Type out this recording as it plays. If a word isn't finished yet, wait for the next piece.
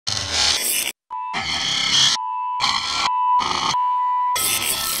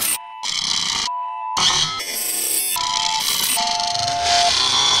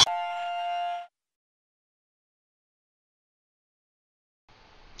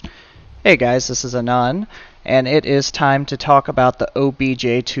Hey guys, this is Anon, and it is time to talk about the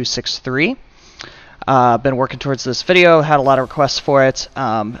OBJ263. I've been working towards this video, had a lot of requests for it,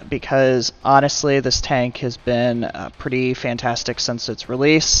 because honestly this tank has been pretty fantastic since its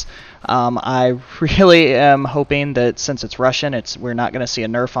release. I really am hoping that since it's Russian, we're not going to see a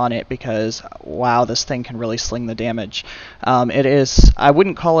nerf on it because, wow, this thing can really sling the damage. I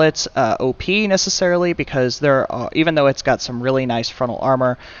wouldn't call it OP necessarily because even though it's got some really nice frontal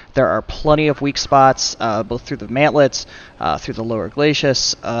armor, there are plenty of weak spots, both through the mantlets, through the lower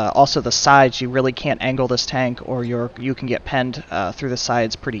glacis, also the sides. You really can't angle this tank or you can get penned through the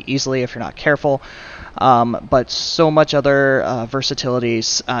sides pretty easily if you're not careful. But so much other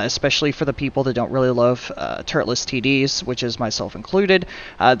versatilities, especially for the people that don't really love turretless TDs, which is myself included.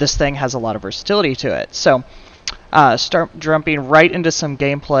 This thing has a lot of versatility to it. So start jumping right into some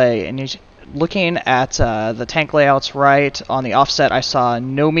gameplay, and looking at the tank layouts right on the offset, I saw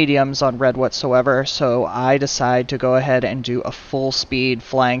no mediums on red whatsoever, so I decide to go ahead and do a full speed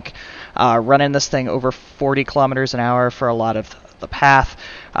flank, running this thing over 40 kilometers an hour for a lot of the path.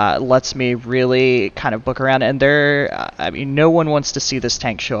 Lets me really kind of book around, and I mean, no one wants to see this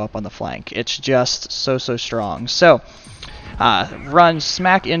tank show up on the flank. It's just so strong. So run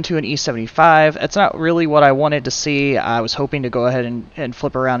smack into an E75. It's not really what I wanted to see. I was hoping to go ahead and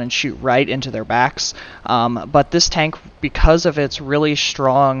flip around and shoot right into their backs. But this tank, because of its really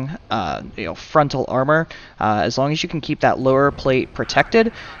strong frontal armor, as long as you can keep that lower plate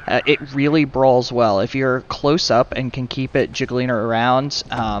protected, it really brawls well. If you're close up and can keep it jiggling around,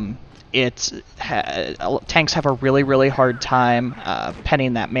 tanks have a really hard time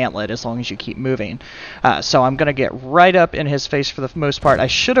penning that mantlet as long as you keep moving. So I'm going to get right up in his face for the most part. I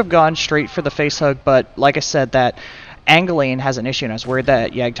should have gone straight for the face hug, but like I said, that angling has an issue, and I was worried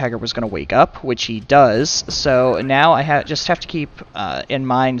that Jagdtiger was going to wake up, which he does. So now I just have to keep in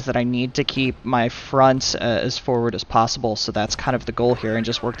mind that I need to keep my front as forward as possible. So that's kind of the goal here, and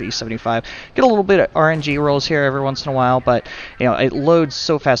just work the E75. Get a little bit of RNG rolls here every once in a while, but it loads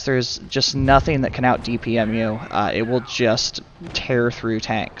so fast. There's just nothing that can out DPM you. It will just tear through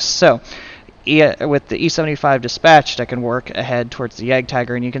tanks. So with the E75 dispatched, I can work ahead towards the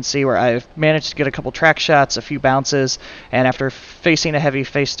Jagdtiger, and you can see where I've managed to get a couple track shots, a few bounces, and after facing a heavy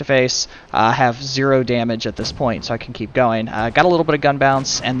face-to-face, have 0 damage at this point, so I can keep going. Got a little bit of gun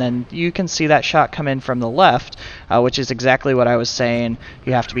bounce, and then you can see that shot come in from the left, which is exactly what I was saying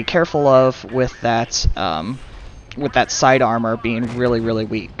you have to be careful of with that side armor being really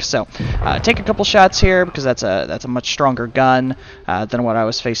weak. So take a couple shots here because that's a much stronger gun than what I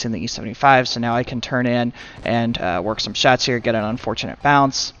was facing the E75. So now I can turn in and work some shots here, get an unfortunate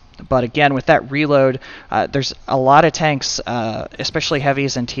bounce. But again, with that reload, there's a lot of tanks, especially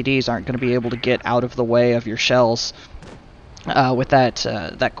heavies and TDs, aren't going to be able to get out of the way of your shells with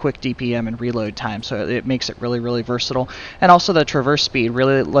that quick DPM and reload time, so it makes it really versatile. And also the traverse speed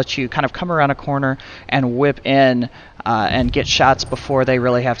really lets you kind of come around a corner and whip in and get shots before they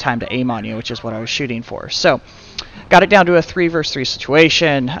really have time to aim on you, which is what I was shooting for. So got it down to a 3 versus 3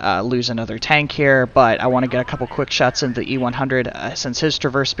 situation, lose another tank here, but I want to get a couple quick shots into the E100. Since his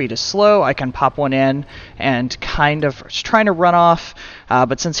traverse speed is slow, I can pop one in and kind of trying to run off,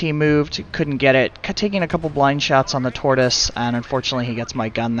 but since he moved, couldn't get it. Taking a couple blind shots on the tortoise, and unfortunately he gets my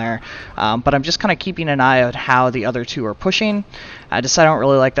gun there. But I'm just kind of keeping an eye on how the other two are pushing. I decide I don't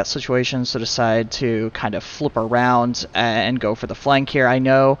really like that situation, so decide to kind of flip around and go for the flank here. I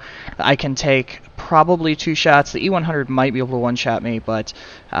know I can take probably 2 shots. The E100 might be able to one-shot me, but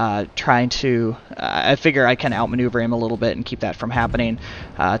I figure I can outmaneuver him a little bit and keep that from happening.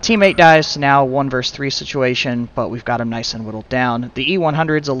 Teammate dies, so now 1 versus 3 situation, but we've got him nice and whittled down. The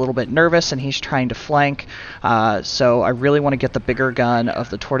E100's a little bit nervous, and he's trying to flank, so I really want to get the bigger gun of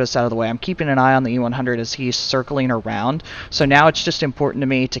the tortoise out of the way. I'm keeping an eye on the E100 as he's circling around, so now it's just important to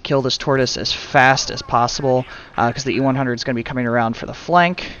me to kill this tortoise as fast as possible, because the E100 is going to be coming around for the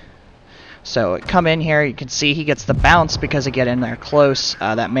flank. So come in here, you can see he gets the bounce because I get in there close.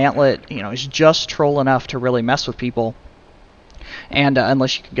 That mantlet, is just troll enough to really mess with people. And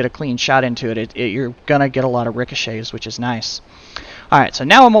unless you can get a clean shot into it, you're going to get a lot of ricochets, which is nice. Alright, so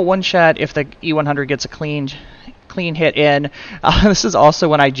now I'm a one-shot if the E100 gets a clean hit in. This is also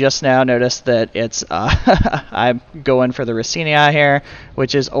when I just now noticed that it's I'm going for the Raseiniai here,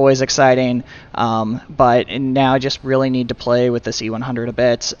 which is always exciting, but now I just really need to play with this E100 a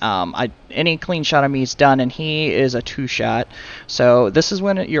bit. Any clean shot on me is done, and he is a 2-shot, so this is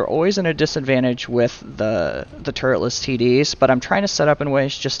when you're always in a disadvantage with the turretless TDs, but I'm trying to set up in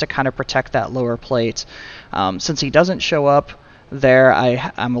ways just to kind of protect that lower plate. Since he doesn't show up there,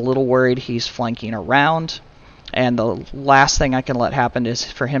 I'm a little worried he's flanking around. And the last thing I can let happen is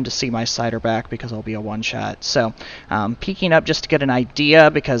for him to see my sighter back, because I'll be a one-shot. So peeking up just to get an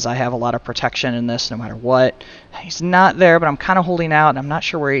idea, because I have a lot of protection in this no matter what. He's not there, but I'm kind of holding out, and I'm not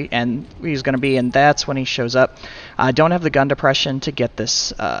sure where he's going to be, and that's when he shows up. I don't have the gun depression to get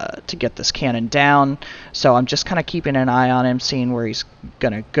this cannon down, so I'm just kind of keeping an eye on him, seeing where he's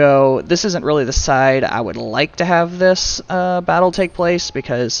going to go. This isn't really the side I would like to have this battle take place,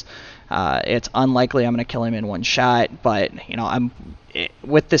 because it's unlikely I'm going to kill him in one shot, but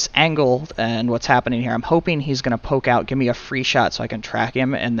with this angle and what's happening here, I'm hoping he's going to poke out, give me a free shot so I can track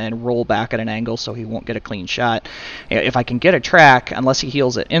him, and then roll back at an angle so he won't get a clean shot. If I can get a track, unless he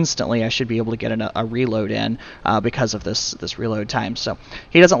heals it instantly, I should be able to get a reload in because of this reload time. So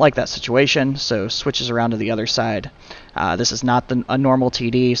he doesn't like that situation, so switches around to the other side. This is not a normal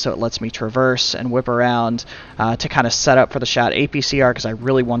TD, so it lets me traverse and whip around to kind of set up for the shot. APCR, because I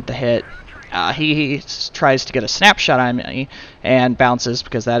really want the hit. He tries to get a snapshot on me and bounces,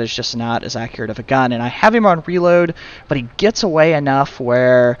 because that is just not as accurate of a gun. And I have him on reload, but he gets away enough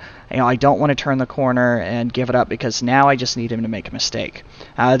where I don't want to turn the corner and give it up, because now I just need him to make a mistake.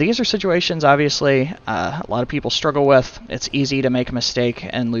 These are situations, obviously, a lot of people struggle with. It's easy to make a mistake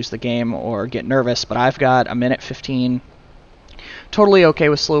and lose the game or get nervous, but I've got a minute 15. Totally okay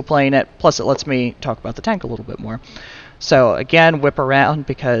with slow playing it, plus it lets me talk about the tank a little bit more. So again, whip around,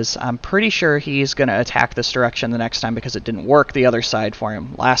 because I'm pretty sure he's going to attack this direction the next time, because it didn't work the other side for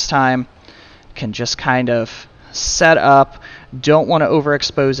him last time. Can just kind of set up, don't want to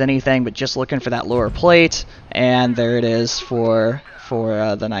overexpose anything, but just looking for that lower plate, and there it is for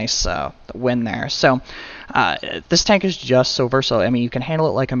the nice win there. So this tank is just so versatile. I mean, you can handle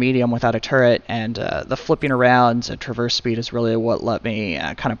it like a medium without a turret, and the flipping around at traverse speed is really what let me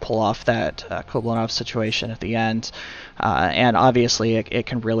kind of pull off that Koblanov situation at the end. And obviously, it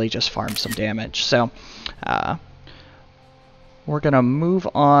can really just farm some damage. So we're going to move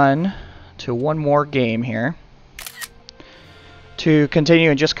on to one more game here to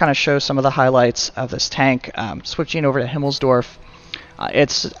continue and just kind of show some of the highlights of this tank. Switching over to Himmelsdorf.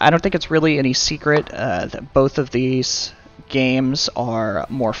 I don't think it's really any secret that both of these games are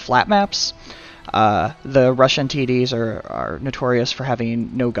more flat maps. The Russian TDs are notorious for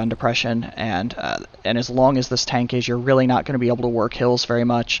having no gun depression, and as long as this tank is, you're really not going to be able to work hills very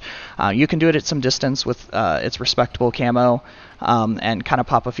much. You can do it at some distance with its respectable camo and kind of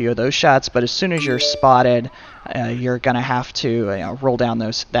pop a few of those shots, but as soon as you're spotted, you're going to have to roll down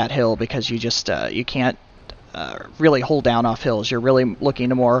that hill, because you can't really hold down off hills. You're really looking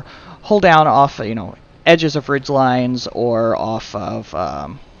to more hold down off edges of ridge lines or off of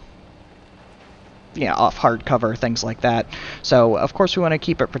off hard cover, things like that. So of course we want to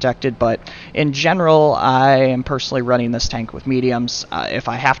keep it protected, but in general I am personally running this tank with mediums. If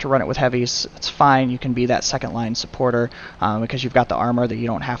I have to run it with heavies, it's fine. You can be that second line supporter because you've got the armor that you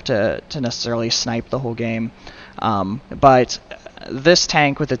don't have to necessarily snipe the whole game. But this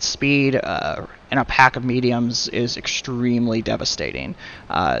tank with its speed in a pack of mediums is extremely devastating,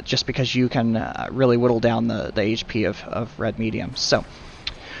 just because you can really whittle down the HP of red mediums. So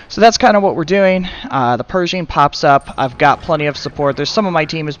that's kind of what we're doing. The Pershing pops up. I've got plenty of support. There's some of my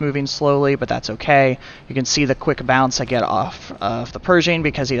team is moving slowly, but that's okay. You can see the quick bounce I get off of the Pershing,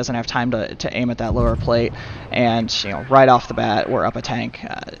 because he doesn't have time to aim at that lower plate. And right off the bat, we're up a tank.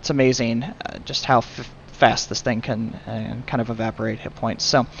 It's amazing just how fast this thing can kind of evaporate hit points.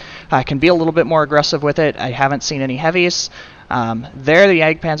 So I can be a little bit more aggressive with it. I haven't seen any heavies. There the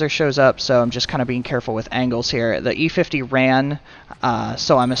Jagdpanzer shows up, so I'm just kind of being careful with angles here. The E50 ran,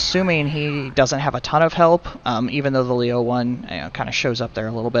 so I'm assuming he doesn't have a ton of help, even though the Leo one kind of shows up there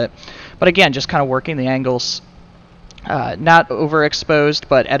a little bit. But again, just kind of working the angles, not overexposed,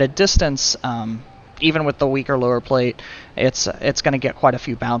 but at a distance, even with the weaker lower plate, it's going to get quite a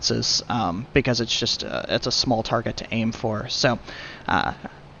few bounces because it's just it's a small target to aim for. So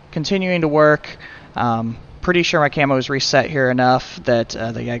continuing to work. Pretty sure my camo is reset here enough that the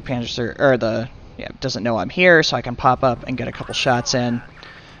Jagdpanzer doesn't know I'm here, so I can pop up and get a couple shots in.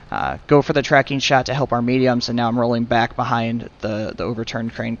 Go for the tracking shot to help our mediums, and now I'm rolling back behind the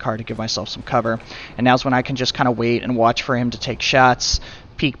overturned crane car to give myself some cover. And now's when I can just kind of wait and watch for him to take shots,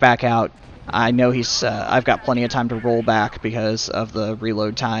 peek back out. I know I've got plenty of time to roll back because of the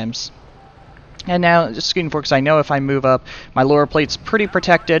reload times. And now, just scooting forward, because I know if I move up, my lower plate's pretty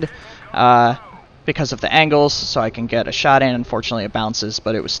protected. because of the angles, so I can get a shot in. Unfortunately, it bounces,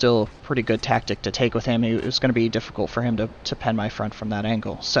 but it was still a pretty good tactic to take with him. It was going to be difficult for him to pen my front from that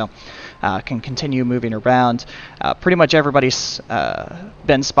angle. So can continue moving around. Pretty much everybody's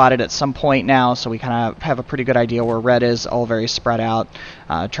been spotted at some point now, so we kind of have a pretty good idea where red is, all very spread out.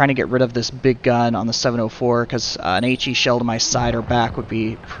 Trying to get rid of this big gun on the 704, because an HE shell to my side or back would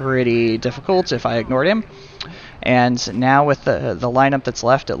be pretty difficult if I ignored him. And now with the lineup that's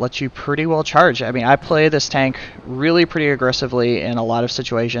left, it lets you pretty well charge. I mean, I play this tank really pretty aggressively in a lot of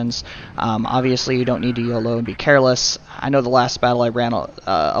situations. Obviously, you don't need to YOLO and be careless. I know the last battle I ran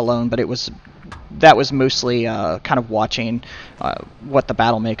alone, but that was mostly kind of watching what the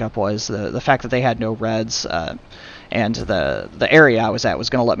battle makeup was. The fact that they had no reds and the area I was at was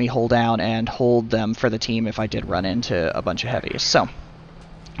going to let me hold down and hold them for the team if I did run into a bunch of heavies. So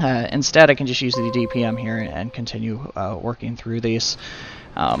instead, I can just use the DPM here and continue working through these.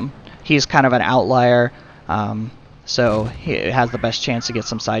 He's kind of an outlier, so he has the best chance to get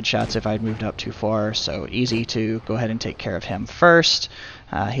some side shots if I'd moved up too far, so easy to go ahead and take care of him first.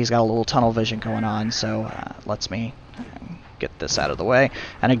 He's got a little tunnel vision going on, so lets me get this out of the way.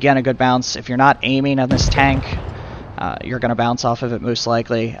 And again, a good bounce. If you're not aiming on this tank, you're going to bounce off of it most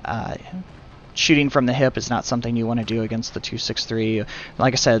likely. Shooting from the hip is not something you want to do against the 263.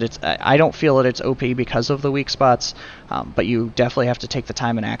 Like I said, I don't feel that it's OP because of the weak spots, but you definitely have to take the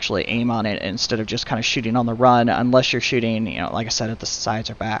time and actually aim on it instead of just kind of shooting on the run, unless you're shooting, like I said, at the sides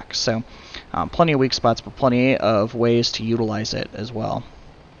or back. So plenty of weak spots, but plenty of ways to utilize it as well.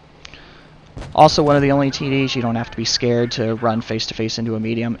 Also, one of the only TDs you don't have to be scared to run face-to-face into a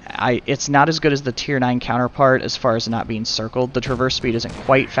medium. It's not as good as the Tier 9 counterpart as far as not being circled. The traverse speed isn't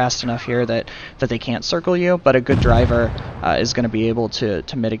quite fast enough here that they can't circle you, but a good driver is going to be able to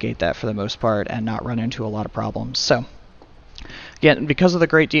mitigate that for the most part and not run into a lot of problems. So again, because of the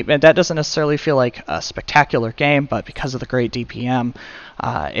great DPM, that doesn't necessarily feel like a spectacular game, but because of the great DPM,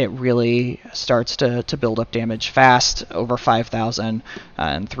 it really starts to build up damage fast, over 5,000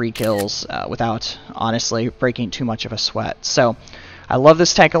 and 3 kills without, honestly, breaking too much of a sweat. So I love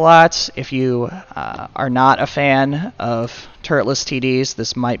this tank a lot. If you are not a fan of turretless TDs,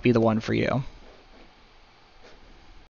 this might be the one for you.